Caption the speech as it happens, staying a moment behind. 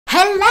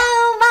Hello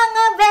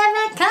mga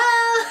bebe ko!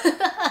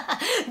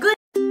 Good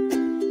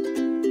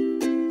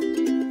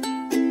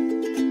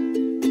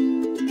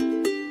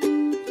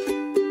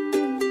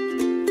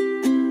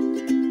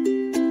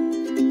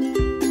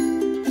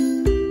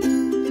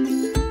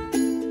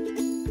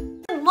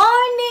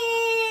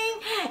morning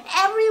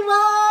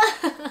everyone!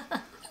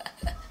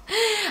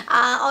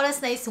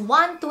 Oras na is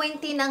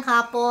 1:20 ng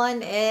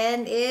hapon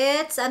and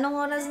it's anong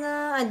oras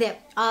na?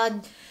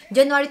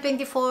 January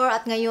 24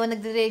 at ngayon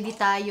nagre-ready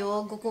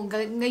tayo.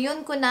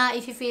 Ngayon ko na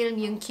i-film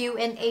yung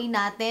Q&A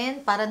natin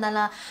para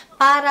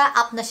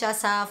up na siya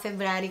sa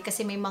February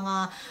kasi may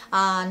mga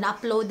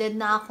na-uploaded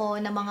na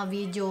ako na mga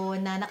video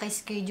na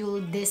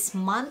naka-schedule this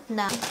month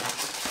na.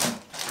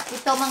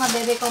 Ito mga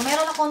bebe ko,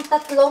 meron akong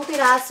 3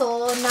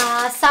 piraso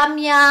na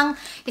Samyang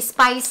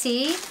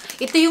spicy.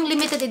 Ito yung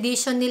limited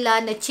edition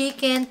nila na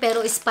chicken pero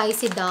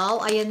spicy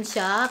daw. Ayan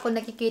siya. Kung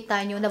nakikita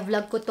nyo,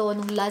 na-vlog ko to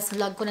nung last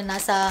vlog ko na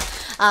nasa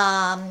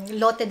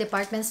Lotte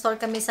Department Store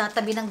kami sa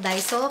tabi ng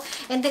Daiso.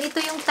 And then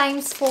ito yung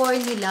times 4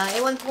 nila.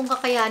 Ewan ko kung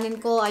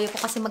kakayanin ko. Ayaw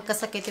ko kasi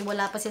magkasakit.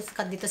 Wala pa siya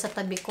dito sa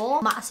tabi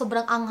ko.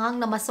 Sobrang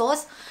anghang na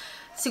masos.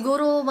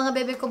 Siguro mga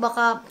bebe ko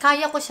baka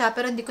kaya ko siya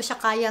pero hindi ko siya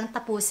kayang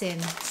tapusin.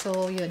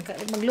 So yun,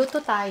 magluto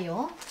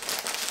tayo.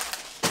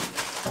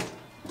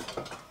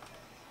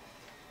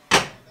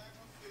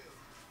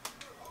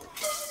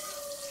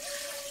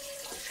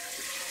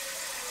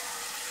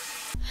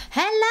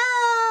 Hello!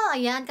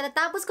 Ayan,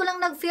 katapos ko lang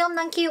nag-film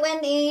ng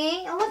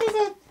Q&A. Oh, what is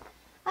it?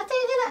 Ate,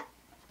 yun na.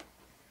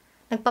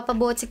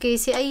 Nagpapabuot si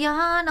Casey.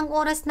 Ayan, ang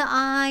oras na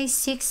ay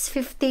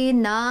 6:15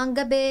 ng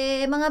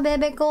gabi. Mga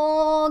bebe ko,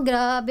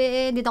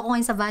 grabe. Dito ako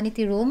ngayon sa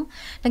vanity room.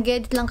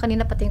 Nag-edit lang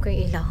kanina, pati ko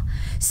yung ilaw.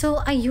 So,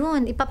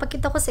 ayun.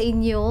 Ipapakita ko sa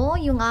inyo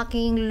yung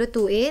aking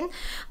lulutuin.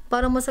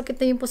 Para masakit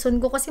na yung puson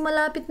ko kasi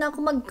malapit na ako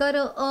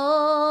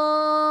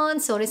magkaroon.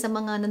 Sorry sa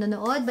mga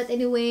nanonood. But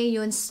anyway,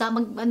 yun.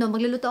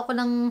 Magluluto ako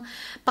ng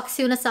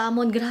paksiw na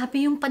salmon.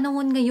 Grabe yung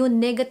panahon ngayon.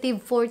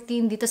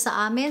 -14 dito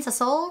sa amin, sa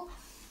Seoul.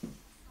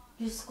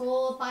 Diyos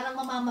ko, parang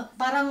alam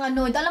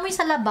mo yung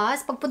sa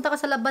labas, pagpunta ka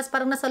sa labas,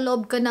 parang nasa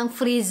loob ka ng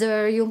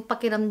freezer, yung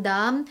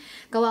pakiramdam.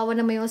 Kawawa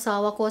naman yung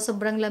asawa ko,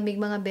 sobrang lamig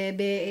mga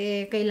bebe,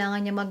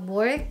 kailangan niya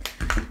mag-work.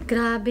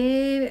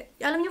 Grabe.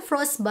 Alam niyo,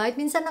 frostbite,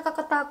 minsan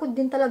nakakatakot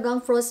din talaga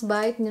ang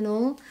frostbite, you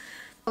know.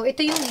 So,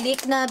 ito yung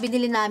leek na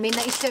binili namin,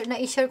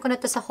 na-share ko na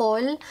to sa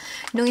haul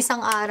nung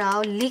isang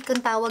araw. Leek ang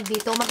tawag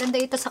dito. Maganda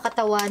ito sa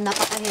katawan,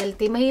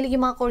 napaka-healthy. Mahilig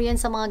yung mga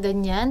Korean sa mga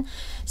ganyan.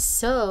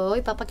 So,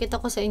 ipapakita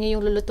ko sa inyo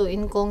yung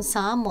lulutuin kong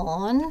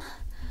salmon.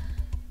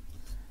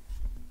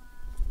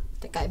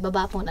 Teka,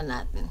 ibaba muna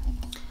natin.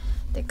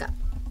 Teka.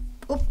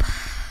 Oop.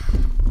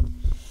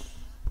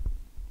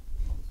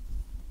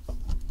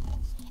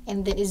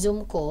 And then,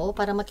 i-zoom ko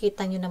para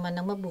makita nyo naman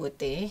ng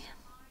mabuti.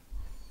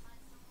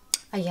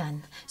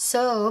 Ayan.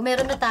 So,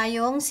 meron na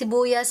tayong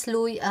sibuyas,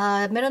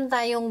 luya, meron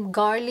tayong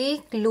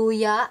garlic,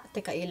 luya,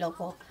 teka ilaw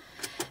ko.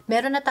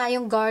 Meron na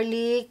tayong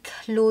garlic,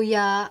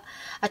 luya,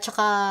 at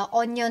saka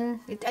onion,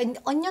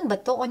 onion ba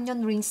to?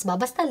 Onion rings ba?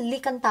 Basta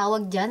leek ang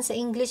tawag dyan sa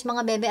English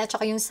mga bebe, at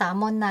saka yung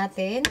salmon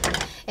natin.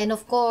 And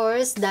of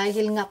course,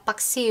 dahil nga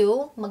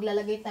paksiw,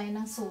 maglalagay tayo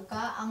ng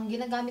suka. Ang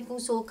ginagamit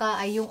kong suka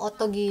ay yung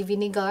otogi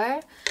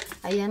vinegar.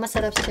 Ayan,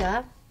 masarap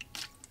siya.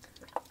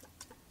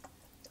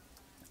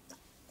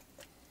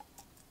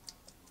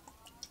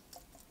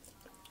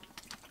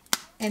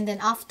 And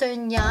then, after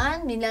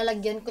nyan,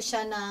 nilalagyan ko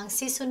siya ng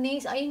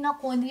seasonings. Ay,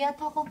 naku, hindi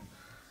yata ako.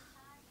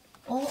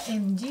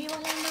 OMG,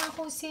 wala na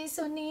akong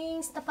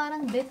seasonings na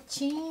parang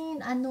betchin.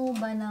 Ano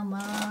ba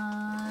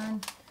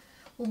naman?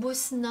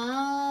 Ubus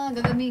na.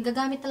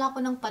 Gagamit talaga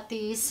ako ng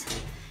patis.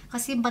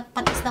 Kasi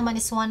patis naman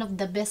is one of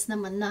the best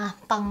naman na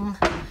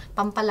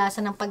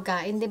pampalasa ng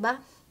pagkain, di ba?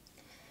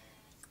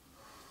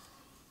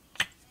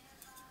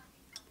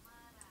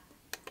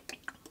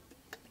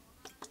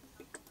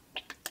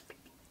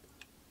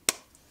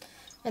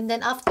 And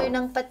then, after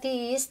ng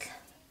patis,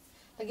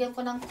 lagyan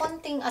ko ng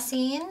konting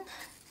asin.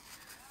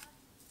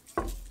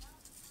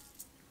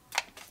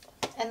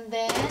 And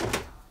then,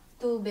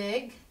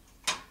 tubig.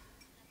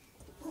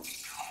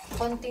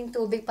 Konting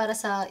tubig para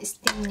sa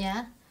steam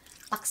niya.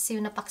 Paksiw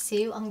na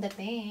paksiw ang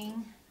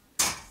dating.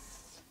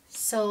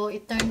 So,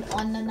 i-turn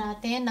on na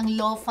natin ng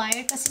low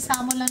fire. Kasi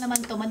salmon lang naman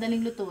to,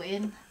 madaling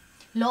lutuin.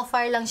 Low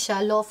fire lang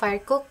siya, low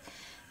fire cook.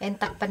 And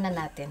takpan na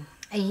natin.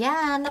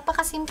 Ayan,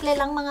 napakasimple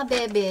lang mga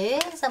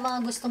bebe. Sa mga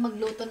gusto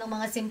magluto ng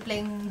mga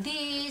simpleng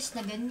dish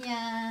na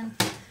ganyan.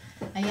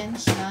 Ayan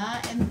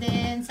siya. And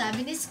then,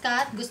 sabi ni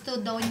Scott,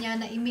 gusto daw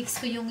niya na i-mix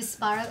ko yung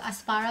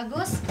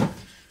asparagus.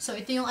 So,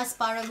 ito yung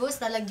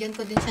asparagus. Lalagyan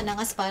ko din siya ng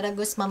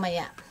asparagus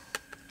mamaya.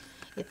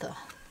 Ito.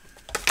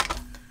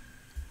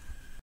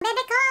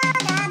 Bebe ko,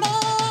 grabe!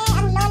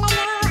 Ang lola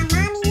nyo, ang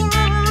mami nyo.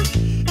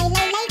 May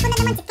laylay ko na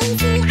naman si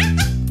Casey.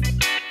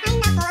 Ay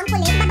nako, ang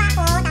kulit. Baba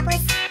ko.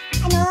 Tapos,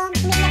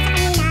 umiiyak sa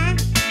kanina.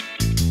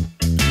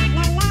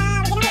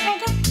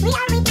 We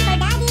are waiting for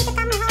daddy to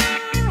come home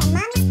and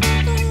mommy's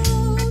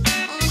cooking. And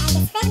I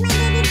just fed my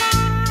baby boy.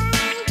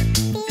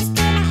 Fish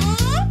tuna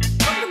and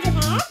what did you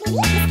have,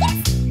 baby?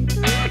 Biscuits?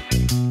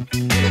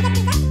 Hindi ka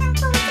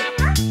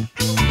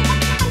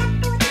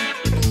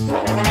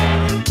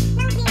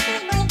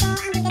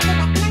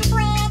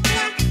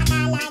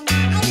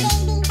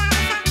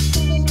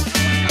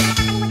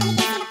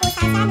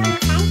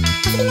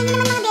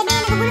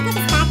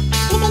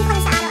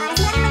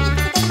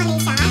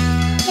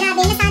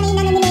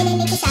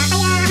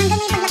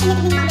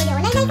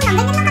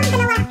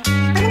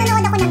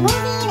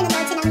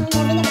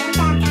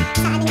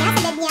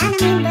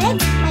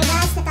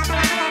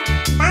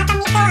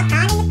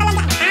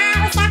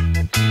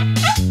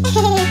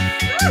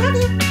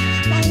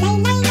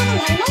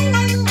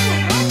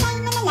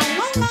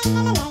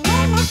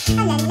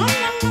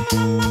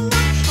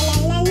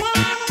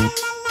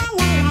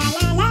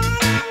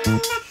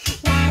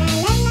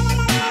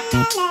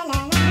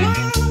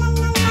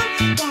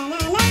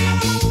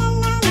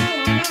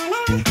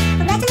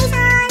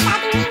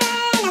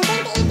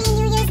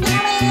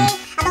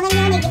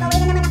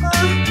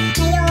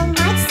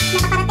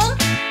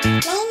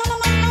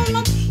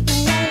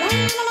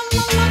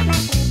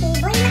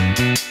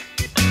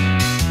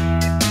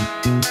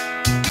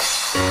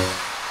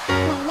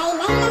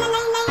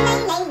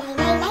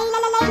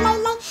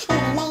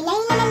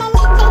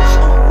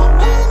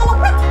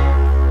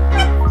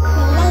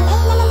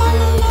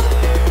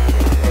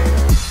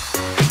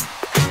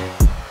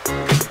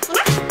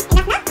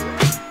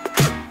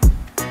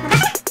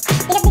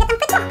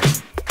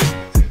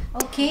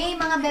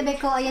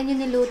ko, ayan yung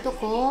niluto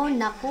ko.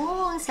 Naku,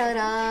 ang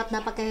sarap.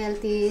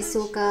 Napaka-healthy.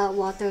 Suka,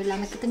 water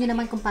lang. Nakita nyo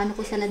naman kung paano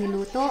ko sila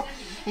niluto.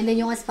 And then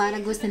yung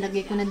asparagus,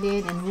 nilagay ko na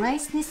din. And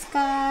rice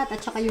niskat. At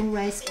saka yung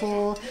rice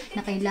ko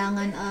na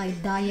kailangan ay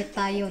diet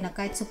tayo. Na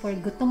kahit super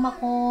gutom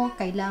ako,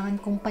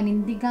 kailangan kong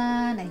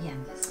panindigan.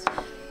 Ayan.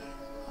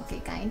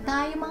 Okay, kain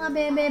tayo mga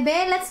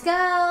bebe. Let's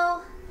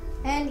go!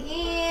 And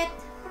eat!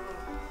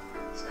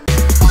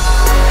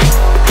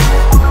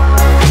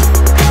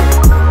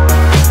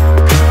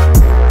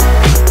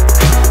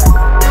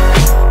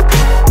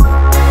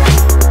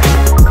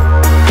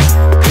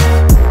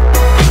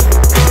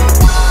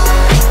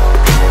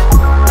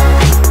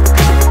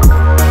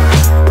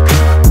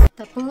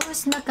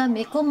 Tapos na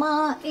kami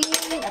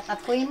kumain at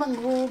ako'y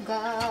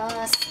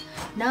maghugas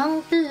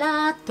ng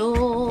plato,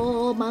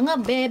 mga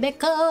bebe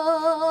ko.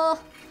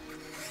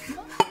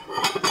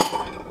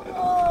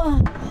 Oh.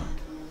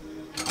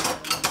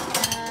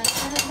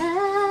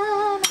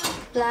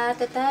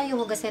 Plato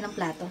tayo, hugasin ng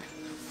plato.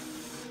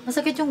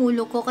 Masakit yung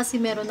ulo ko kasi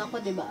meron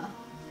ako, di ba?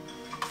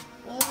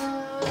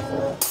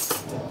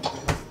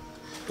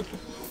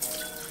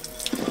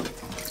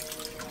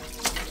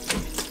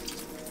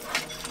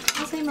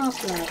 Asa yung mga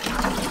plato?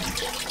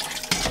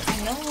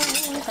 Ano?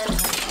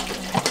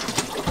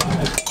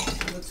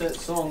 What's that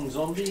song,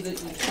 Zombie, that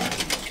you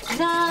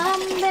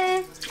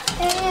Zombie!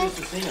 used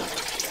to sing it?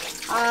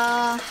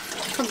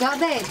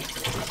 Forgot it.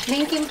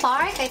 Linkin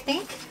Park, I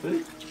think.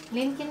 Who?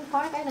 Linkin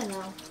Park, I don't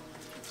know.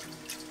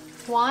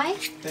 Why?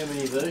 How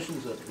many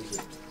versions of it is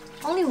it?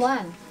 Only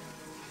one.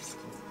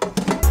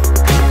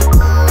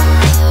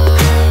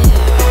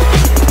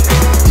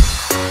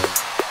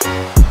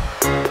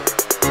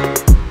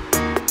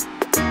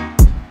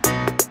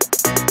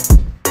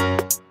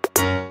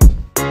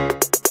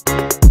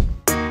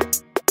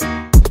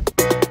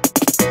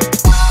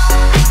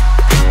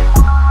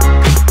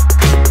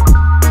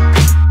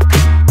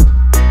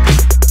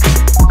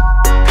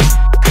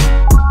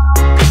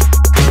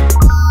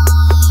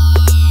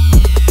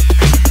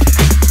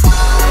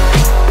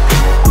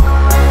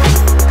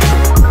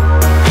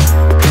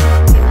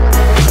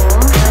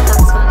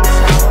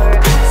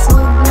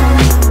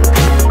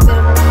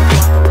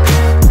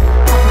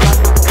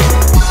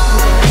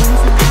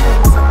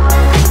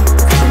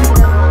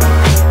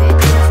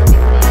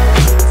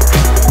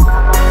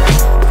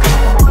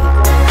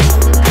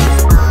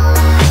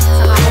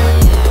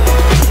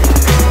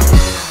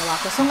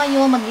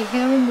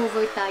 Mag-hair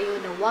remover tayo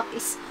na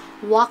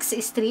wax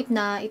strip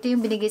na ito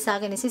yung binigay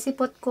sa akin ni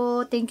Sisipot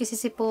ko. Thank you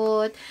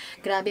Sisipot.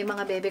 Grabe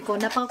mga bebe ko.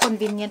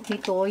 Napaka-convenient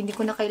nito. Hindi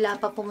ko na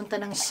kailangan pa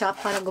pumunta ng shop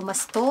para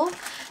gumasto.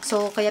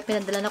 So, kaya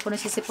pinadala na ko ng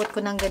Sisipot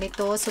ko ng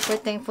ganito. Super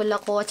thankful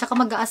ako. At saka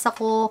mag-aas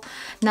ako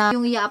na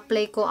yung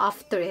i-apply ko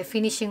after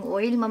finishing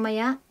oil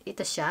mamaya.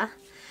 Ito siya.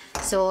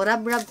 So,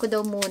 rub-rub ko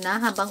daw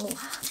muna habang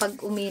pag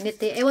uminit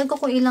eh. Ewan ko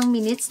kung ilang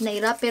minutes na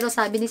i-rub. Pero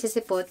sabi ni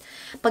Sisipot,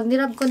 pag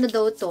nirub ko na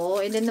daw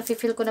to, and then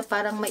nafe-feel ko na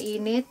parang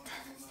mainit,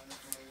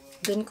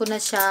 dun ko na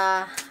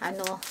siya,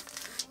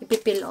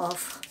 ipipeel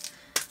off.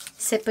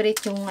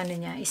 Separate yung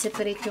niya.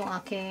 I-separate yung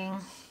aking,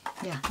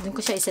 dun ko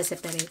siya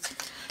i-separate.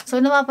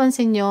 So,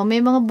 napapansin nyo,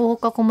 may mga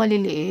buhok ako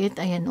maliliit.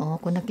 Ayan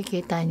kung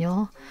nakikita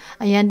nyo.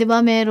 Ayan, di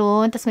ba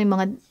meron? Tapos may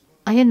mga,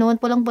 ayan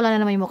pulang-pula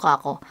na naman yung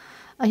mukha ko.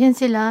 Ayan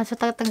sila. So,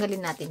 tatanggalin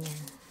natin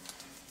yan.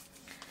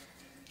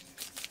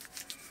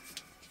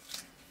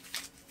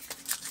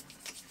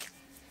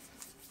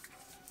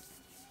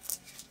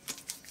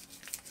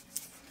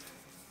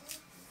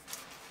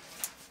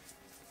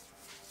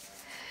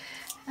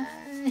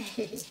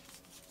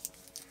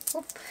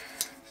 Oop.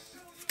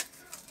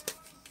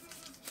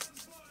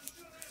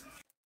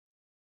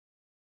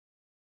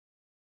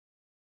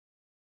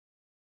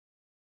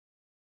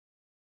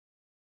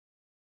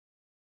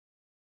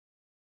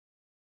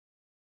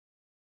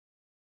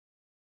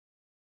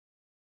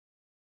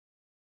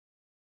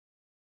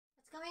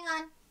 Going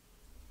on.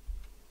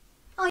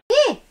 Oh,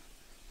 yeah!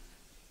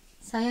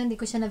 Sayang, di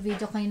ko siya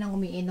na-video kayo nang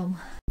umiinom.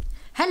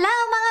 Hello,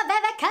 mga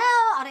bebe ko!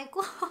 Aray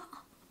ko.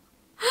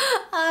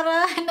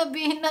 Aray,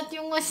 nabinat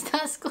yung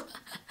mustas ko.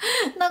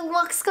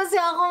 Nag-wax kasi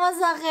ako,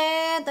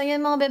 masakit.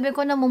 Ayan, mga bebe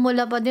ko,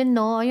 namumula pa din,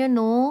 no? Ayan,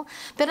 no?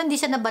 Pero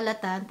hindi siya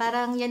nabalatan.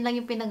 Parang yan lang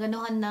yung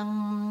pinaganuhan ng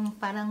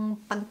parang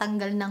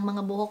pagtanggal ng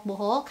mga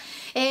buhok-buhok.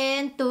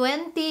 And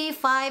 25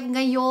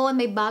 ngayon,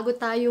 may bago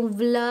tayong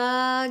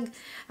vlog.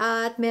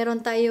 At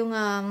meron tayong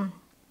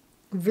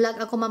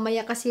vlog ako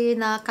mamaya kasi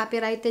na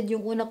copyrighted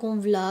yung una kong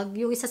vlog.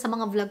 Yung isa sa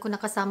mga vlog ko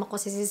nakasama ko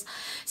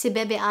si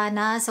Bebe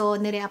Ana. So,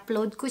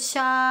 nire-upload ko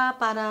siya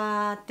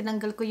para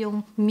tinanggal ko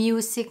yung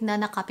music na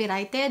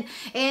copyrighted.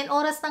 And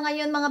oras na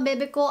ngayon mga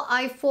bebe ko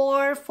ay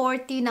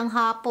 4:40 ng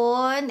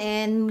hapon.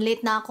 And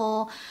late na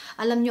ako.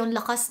 Alam nyo, ang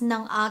lakas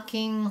ng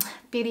aking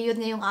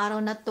period ngayong araw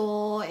na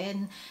to.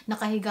 And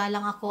nakahiga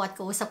lang ako at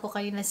kausap ko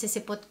kayo na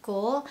sisipot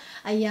ko.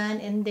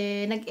 Ayan. And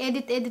then,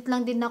 nag-edit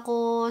lang din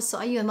ako.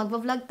 So, ayun,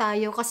 magva-vlog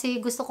tayo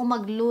kasi gusto ko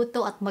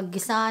magluto at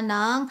maggisa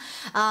ng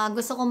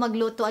gusto ko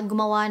magluto at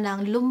gumawa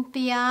ng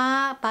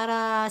lumpia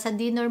para sa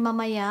dinner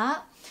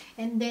mamaya.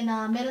 And then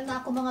meron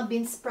na ako mga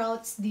bean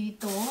sprouts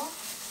dito.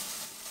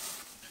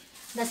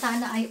 na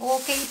sana ay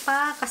okay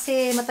pa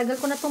kasi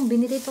matagal ko na tong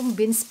binili itong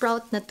bean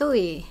sprout na to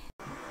eh.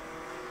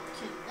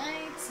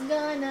 Tonight's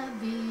gonna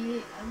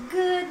be a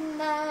good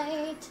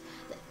night.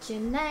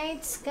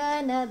 Tonight's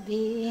gonna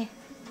be...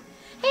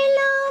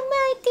 Hello,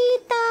 my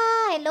tita!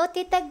 Hello,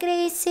 Tita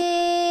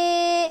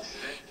Gracie!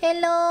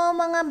 Hello,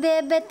 mga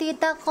bebe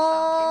tita ko!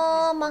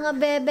 Mga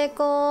bebe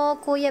ko!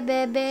 Kuya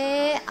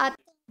Bebe! At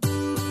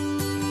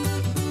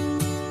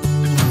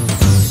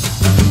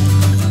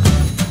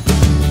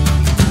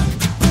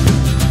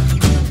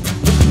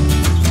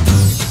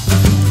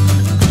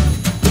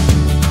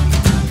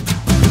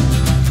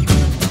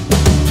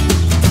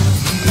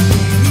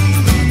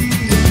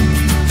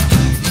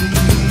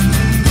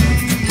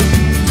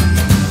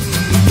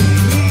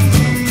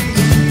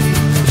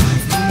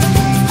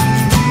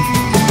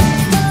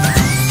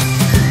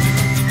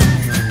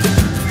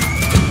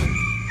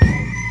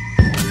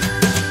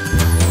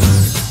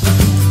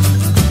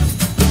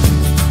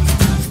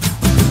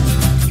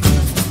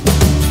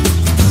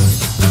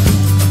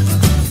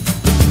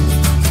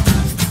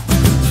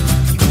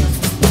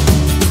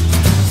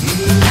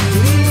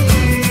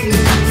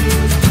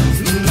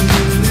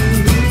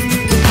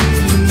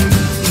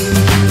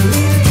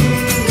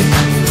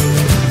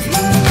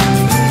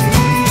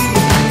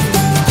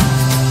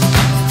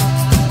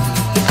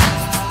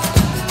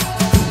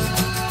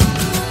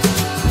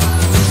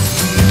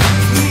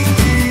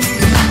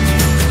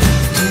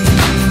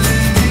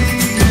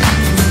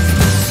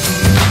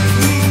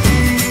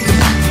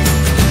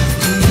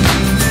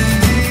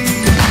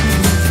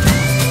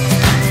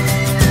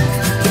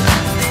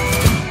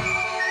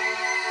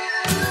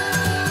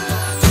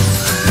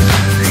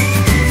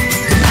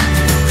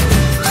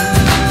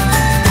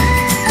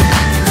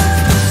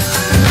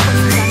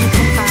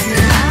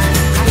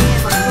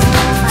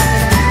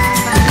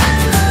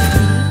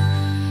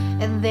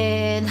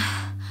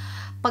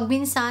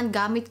minsan,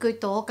 gamit ko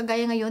ito.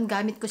 Kagaya ngayon,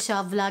 gamit ko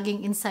siya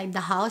vlogging inside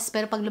the house.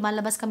 Pero pag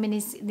lumalabas kami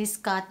ni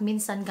Scott,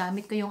 minsan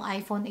gamit ko yung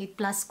iPhone 8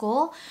 Plus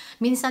ko.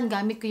 Minsan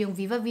gamit ko yung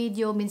Viva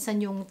Video. Minsan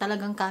yung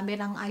talagang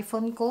camera ng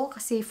iPhone ko.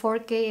 Kasi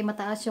 4K,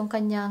 mataas yung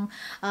kanyang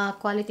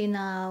quality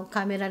na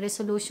camera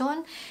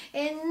resolution.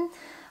 And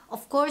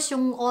of course,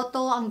 yung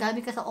auto, ang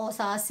gamit ko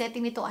sa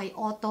setting nito ay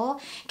auto.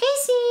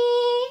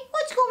 Casey!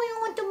 What's going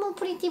on to my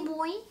pretty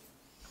boy?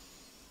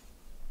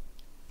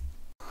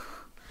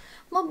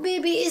 My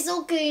baby is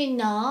okay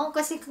now.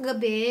 Kasi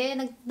kagabi,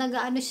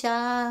 nag-ano siya,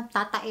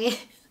 tatae.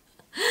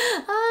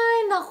 Ay,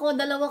 nako,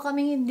 dalawa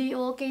kaming hindi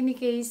okay ni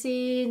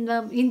Casey.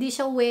 Hindi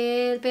siya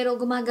well, pero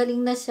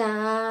gumagaling na siya.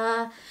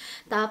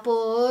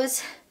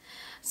 Tapos,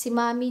 si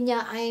mami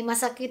niya ay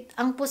masakit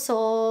ang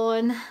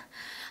puson.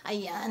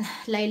 Ayan,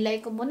 laylay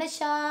ko muna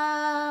siya.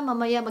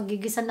 Mamaya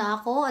magigisa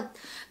na ako at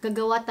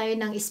gagawa tayo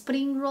ng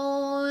spring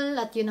roll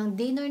at yun ang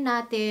dinner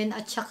natin.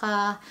 At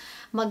saka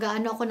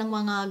mag-ano ako ng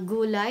mga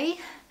gulay.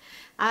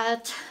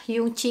 At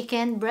yung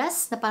chicken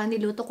breast na parang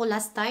niluto ko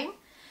last time.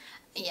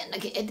 Ayan,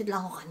 nag-edit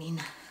lang ako kanina.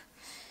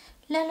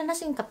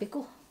 Lalanas yung kape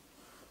ko.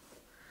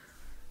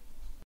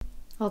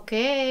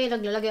 Okay,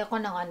 naglalagay ako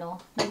ng ano.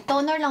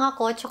 Nag-toner lang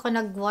ako at saka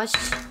nag-wash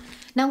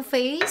ng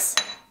face.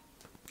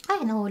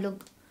 Ay,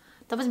 nahulog.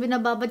 Tapos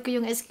binababad ko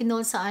yung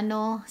eskinol sa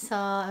ano,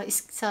 sa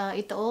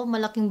ito,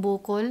 malaking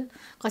bukol.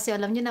 Kasi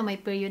alam niyo na may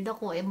period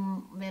ako.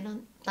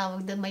 Meron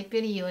tawag doon may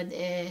period.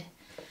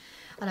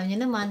 Alam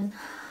niyo naman,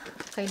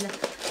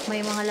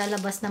 may mga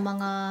lalabas na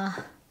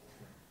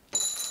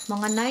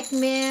mga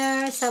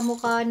nightmare sa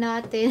mukha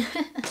natin.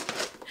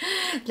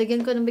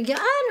 Lagyan ko ng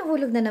bigyan.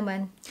 Nahulog na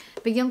naman.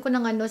 Bigyan ko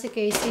ng ano si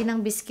Casey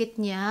ng biscuit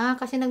niya.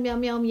 Kasi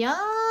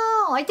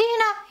nag-meow-meow-meow. Ay, tingin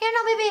na. Here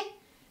na, baby.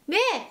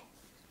 Be!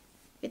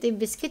 Ito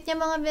yung biscuit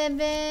niya, mga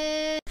bebe.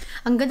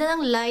 Ang ganda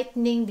ng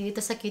lightning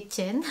dito sa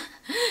kitchen.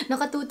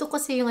 Nakatutok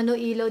kasi yung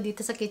ilaw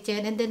dito sa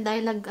kitchen. And then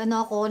dahil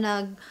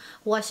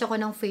nag-wash ako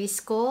ng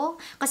face ko.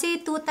 Kasi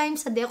 2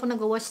 times a day ako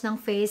nag-wash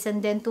ng face. And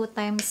then 2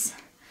 times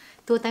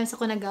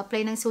ako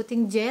nag-apply ng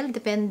soothing gel.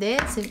 Depende.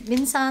 So,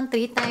 minsan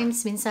 3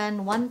 times. Minsan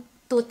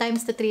 2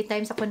 times to 3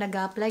 times ako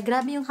nag-apply.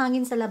 Grabe yung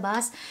hangin sa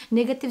labas.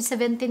 Negative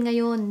 17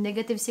 ngayon.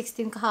 Negative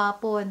 16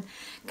 kahapon.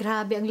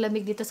 Grabe ang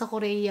lamig dito sa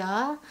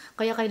Korea.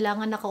 Kaya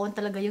kailangan naka-on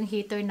talaga yung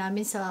heater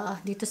namin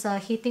dito sa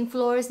heating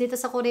floors dito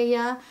sa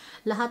Korea.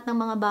 Lahat ng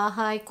mga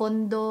bahay,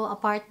 condo,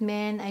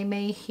 apartment ay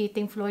may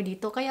heating floor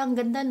dito. Kaya ang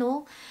ganda,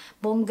 no?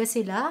 Bongga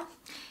sila.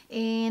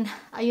 And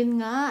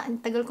ayun nga,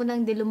 ang tagal ko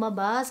nang di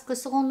lumabas.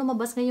 Gusto kong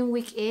lumabas ngayong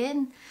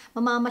weekend.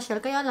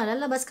 Mamamasyal. Kaya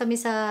lalabas kami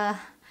sa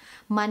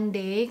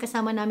Monday,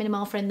 kasama namin ng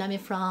mga friend namin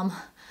from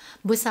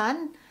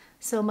Busan.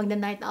 So,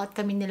 magna-night out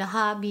kami nila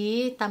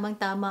hubby.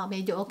 Tamang-tama,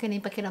 medyo okay na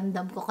yung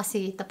pakiramdam ko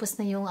kasi tapos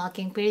na yung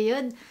aking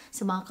period.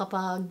 So,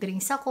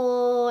 makakapag-drinks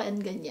ako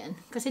and ganyan.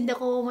 Kasi hindi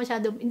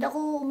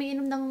ako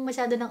umiinom ng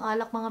masyado ng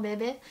alak, mga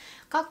bebe.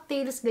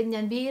 Cocktails,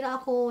 ganyan.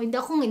 Bihira ako. Hindi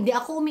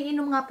ako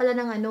umiinom nga pala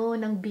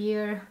ng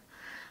beer.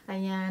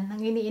 Ayan. Ang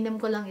iniinom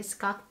ko lang is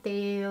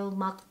cocktail,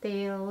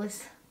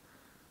 mocktails.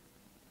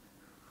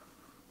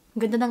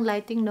 Ganda ng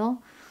lighting,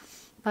 no?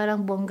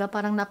 Parang bongga,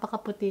 parang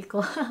napakaputi ko.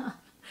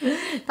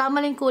 Tama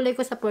lang kulay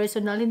ko sa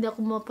personal, hindi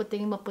ako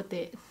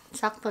maputi.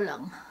 Sakto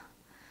lang.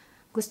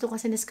 Gusto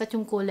kasi niskat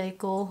yung kulay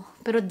ko.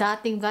 Pero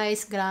dating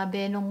guys,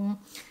 grabe, nung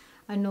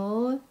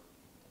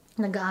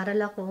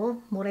nag-aaral ako,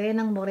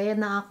 morena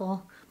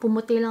ako.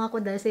 Pumuti lang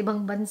ako dahil sa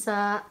ibang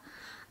bansa.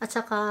 At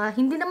saka,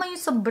 hindi naman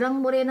yung sobrang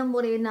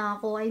morena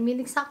ako. I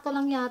mean, eksakto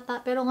lang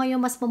yata. Pero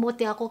ngayon, mas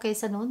mamuti ako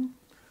kaysa nun.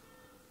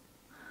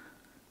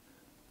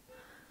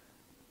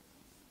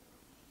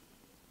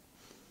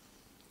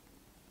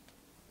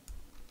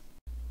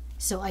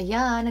 So,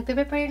 ayan.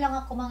 Nagpe-prepare lang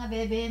ako mga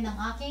bebe ng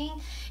aking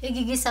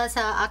igigisa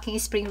sa aking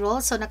spring roll.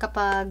 So,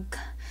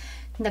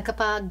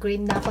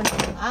 nakapag-green na ako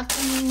ng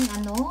aking,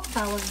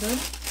 tawag doon,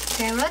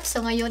 carrot.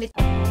 So, ngayon,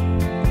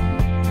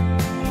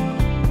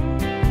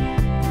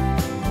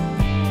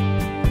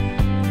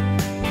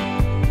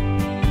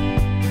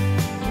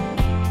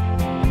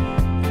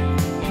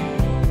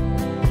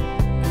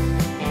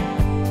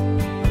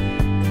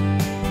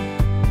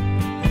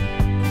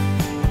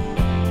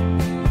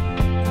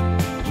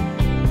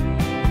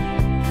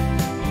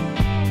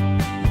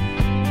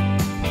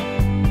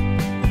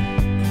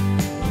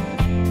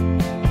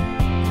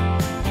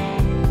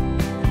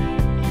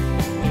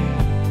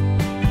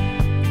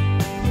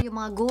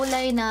 mga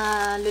gulay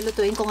na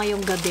lulutuin ko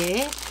ngayong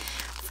gabi.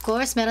 Of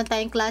course, meron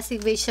tayong classic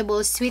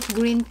vegetables, sweet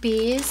green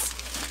peas,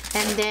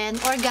 and then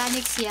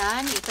organics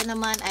yan. Ito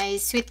naman ay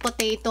sweet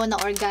potato na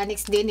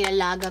organics din.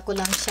 Nilalaga ko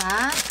lang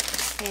siya.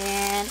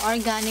 And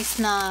organics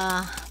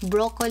na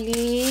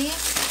broccoli.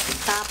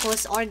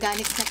 Tapos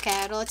organics na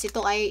carrots.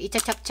 Ito ay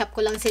icha-chop-chop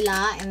ko lang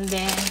sila. And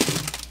then,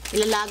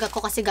 ilalaga ko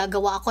kasi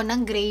gagawa ako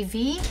ng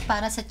gravy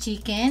para sa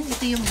chicken.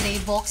 Ito yung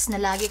gray box na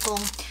lagi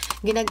kong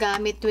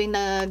ginagamit tuwing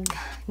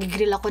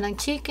nag-grill ako ng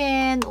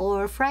chicken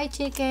or fried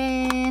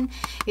chicken.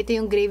 Ito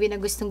yung gravy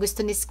na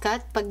gustong-gusto ni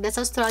Scott. Pag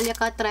nasa Australia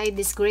ka, try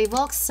this gray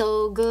box.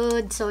 So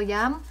good, so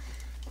yum.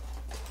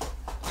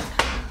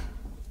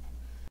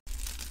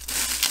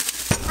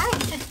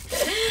 Ay!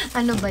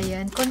 Ano ba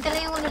yan? Konti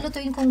lang yung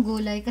lulutuin kong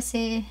gulay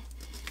kasi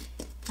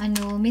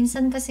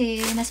minsan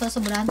kasi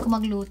nasosobrahan ko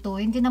magluto.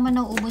 Hindi naman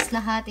nauubos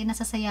lahat,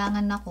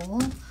 nasasayangan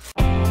ako.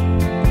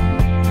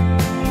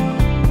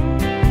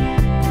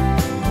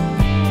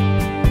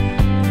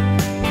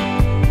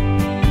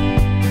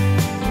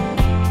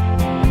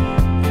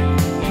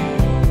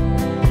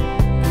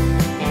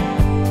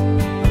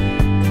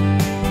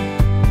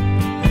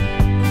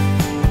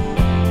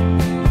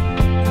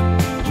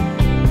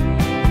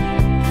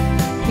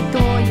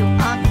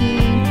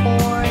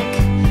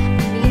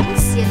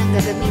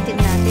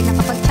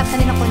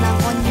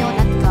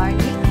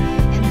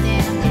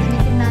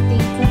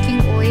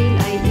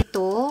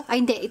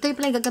 Ito yung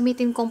pala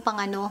gagamitin kong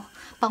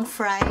pang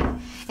fry.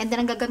 And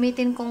then ang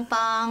gagamitin kong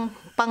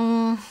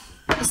pang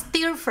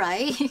stir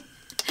fry,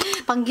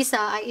 pang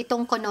gisa ay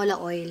itong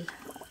canola oil.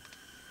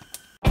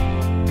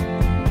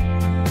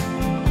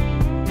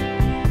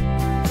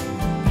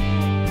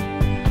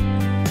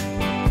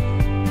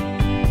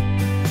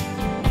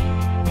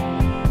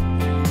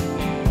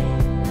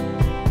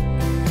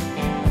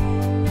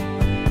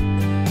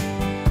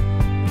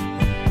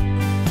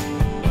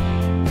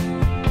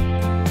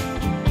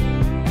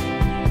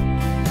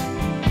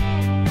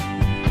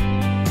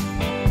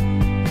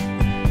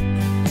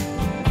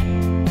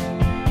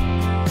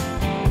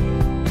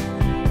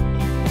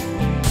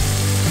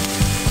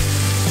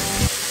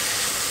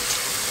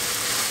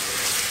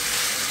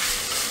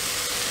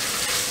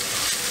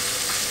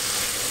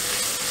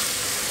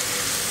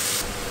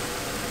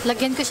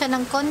 Lagyan ko siya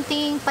ng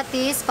konting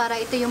patis para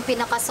ito yung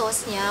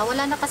pinaka-sauce niya.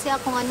 Wala na kasi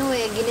akong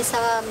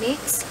ginisa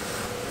mix.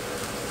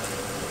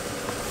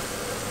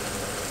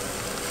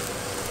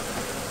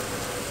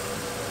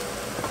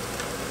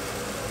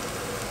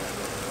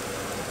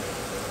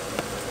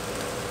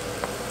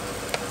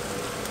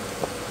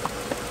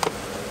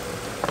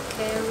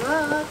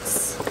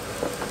 Carrots.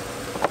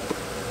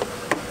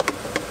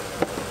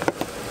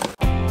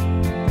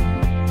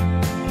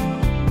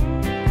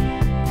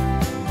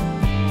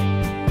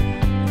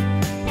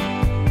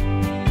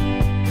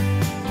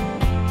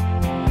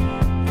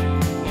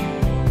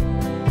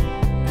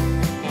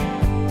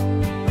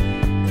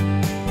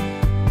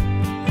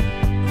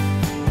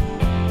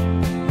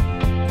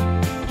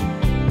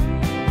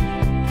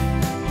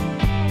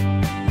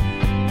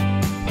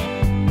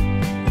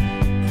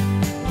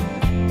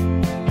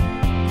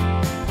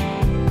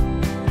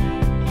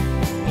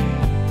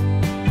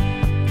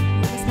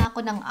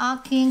 Ng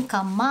aking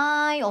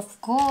kamay, of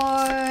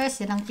course,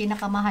 yan ang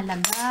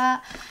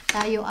pinakamahalaga.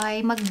 Tayo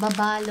ay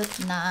magbabalot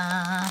na.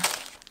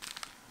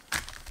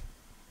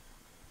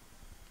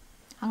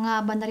 Ang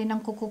haba na rin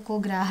ng kuko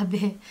ko,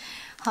 grabe.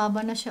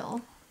 Haba na siya,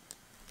 oh.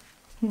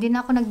 Hindi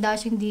na ako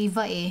nag-dashing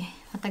diva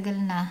matagal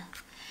na.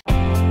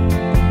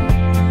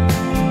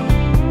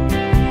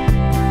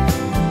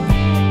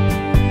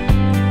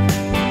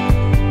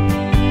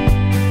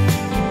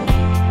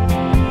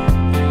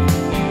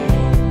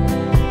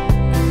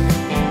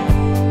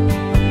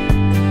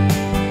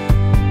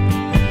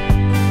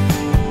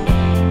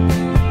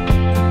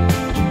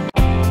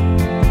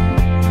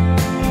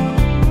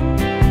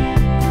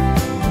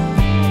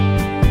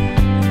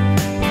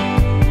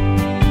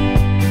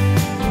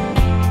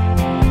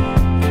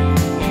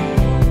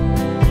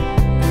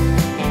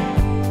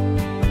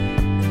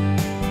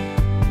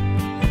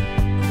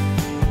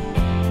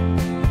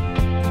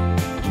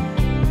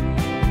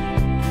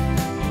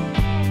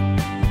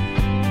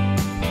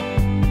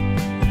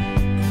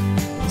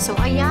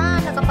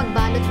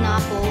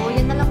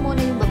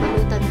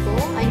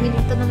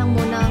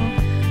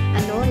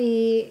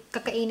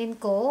 kakainin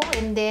ko.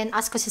 And then,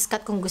 ask ko si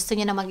Scott kung gusto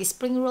niya na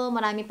mag-spring roll.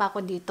 Marami pa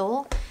ako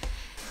dito.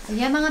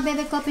 Ayan mga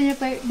bebe ko,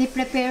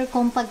 prepare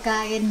kong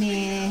pagkain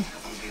ng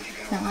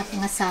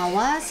ating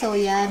asawa. So,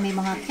 yan, may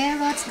mga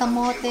carrots,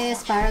 kamote,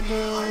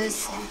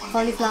 asparagus,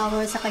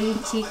 cauliflower, saka yung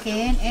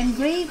chicken, and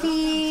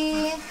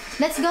gravy.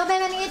 Let's go,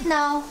 babe, and eat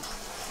now.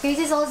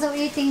 Casey's also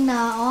eating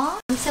na, oh.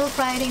 I'm still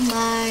frying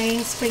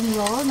my spring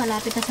roll.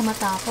 Malapit na siya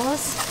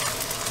matapos.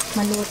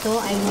 Maluto,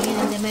 I mean.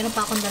 And then, meron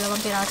pa akong 2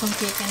 pirasong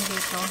chicken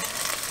dito.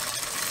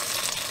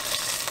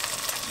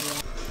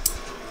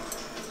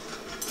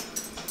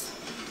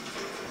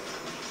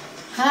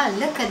 Ha,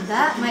 look at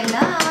that, my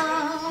love.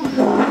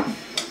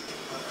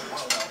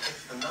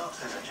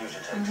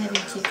 I'm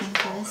having chicken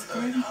first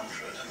then.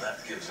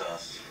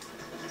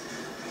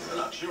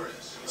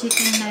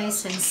 Chicken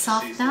nice and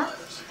soft na.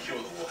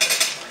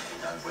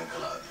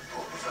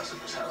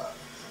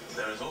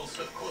 There is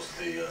also, of course,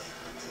 the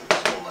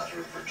small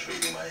matter of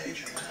retrieving my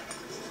agent. Is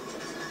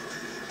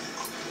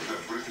that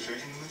British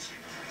agent in this?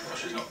 Well,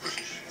 she's not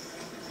British.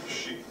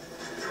 She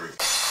very.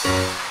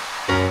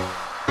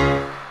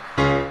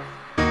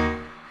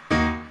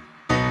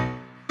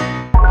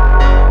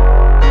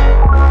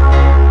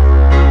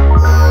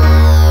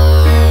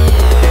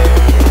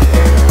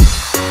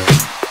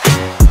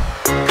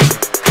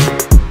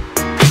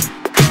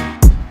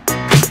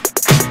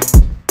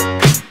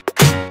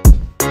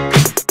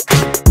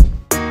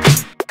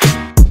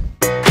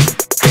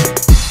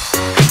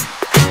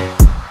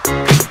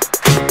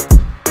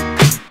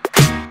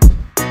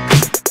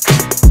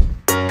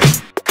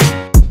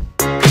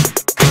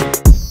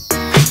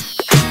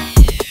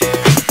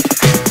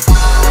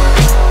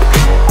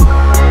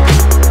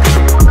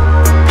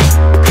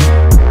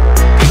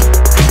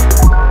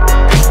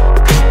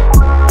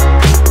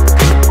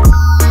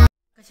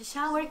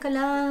 Shower ko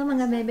lang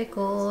mga bebe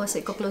ko. So,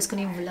 i-close ko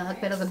na yung vlog.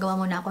 Pero gagawa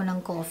muna ako ng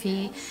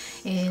coffee.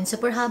 And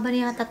super haba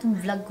na yata itong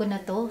vlog ko na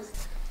to.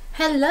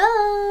 Hello!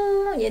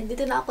 Yan,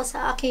 dito na ako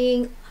sa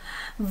aking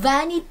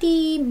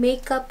vanity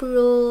makeup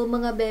room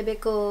mga bebe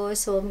ko.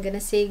 So, I'm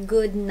gonna say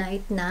good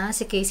night na.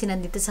 Si Casey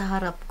nandito sa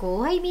harap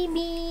ko. Hi,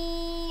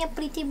 baby! A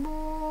pretty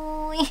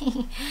boy!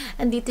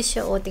 Andito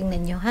siya. O,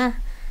 tingnan nyo, ha?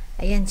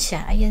 Ayan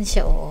siya. Ayan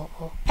siya.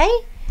 Oo.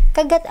 Ay!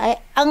 Kagat ay,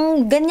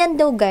 ang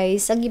ganyan daw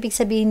guys, ang ibig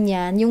sabihin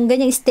niyan, yung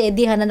ganyang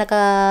steady ha na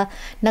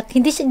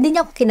hindi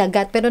niya ako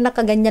kinagat pero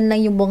nakaganyan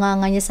lang yung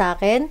bunganga niya sa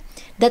akin.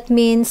 That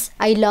means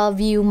I love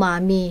you,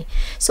 mommy.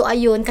 So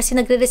ayun, kasi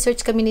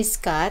nagre-research kami ni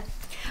Scott.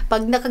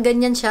 Pag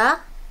nakaganyan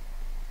siya,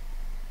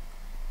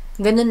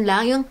 ganun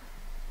lang yung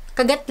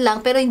kagat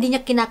lang pero hindi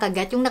niya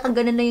kinakagat, yung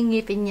nakaganon na yung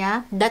ngipin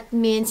niya, that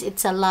means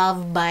it's a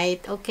love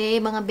bite. Okay,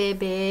 mga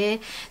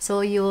bebe. So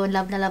yun,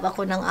 love na love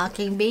ako ng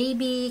aking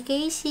baby,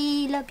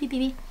 Casey. Love you,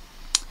 baby.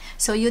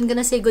 So, yun,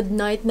 gonna say good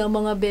night na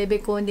mga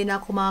bebe ko. Hindi na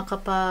ako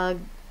makakapag,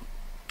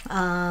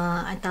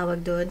 ang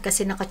tawag doon.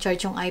 Kasi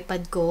naka-charge yung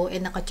iPad ko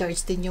and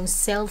naka-charge din yung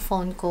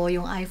cellphone ko,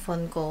 yung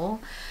iPhone ko.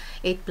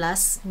 8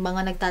 Plus.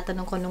 Mga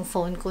nagtatanong ko nung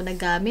phone ko na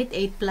gamit.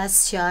 8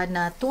 Plus siya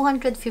na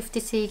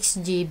 256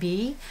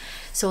 GB.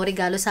 So,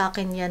 regalo sa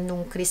akin yan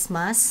nung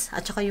Christmas.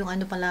 At saka yung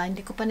ano pala,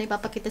 hindi ko pa na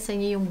ipapakita sa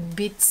inyo yung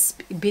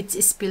Beats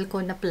spill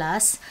ko na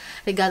Plus.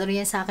 Regalo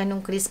rin yan sa akin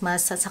nung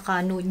Christmas at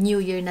saka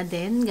New Year na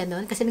din.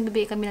 Ganon. Kasi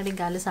nagbibigay kami ng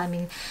regalo sa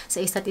amin sa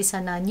isa't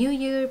isa na New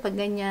Year. Pag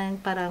ganyan,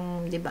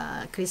 parang, di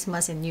ba,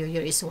 Christmas and New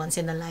Year is once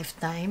in a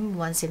lifetime.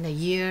 Once in a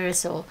year.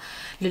 So,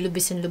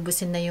 lulubusin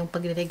na yung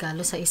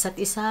pagregalo sa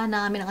isa't isa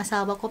namin ang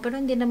asawa ko. Pero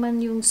hindi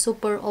naman yung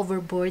super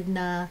overboard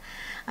na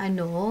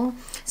ano.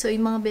 So,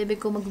 yung mga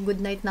bebe ko, mag-good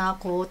night na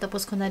ako.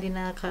 Tapos ko na rin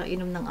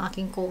nakainom ng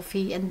aking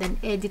coffee. And then,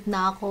 edit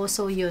na ako.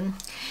 So, yun.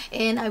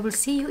 And I will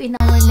see you in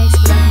our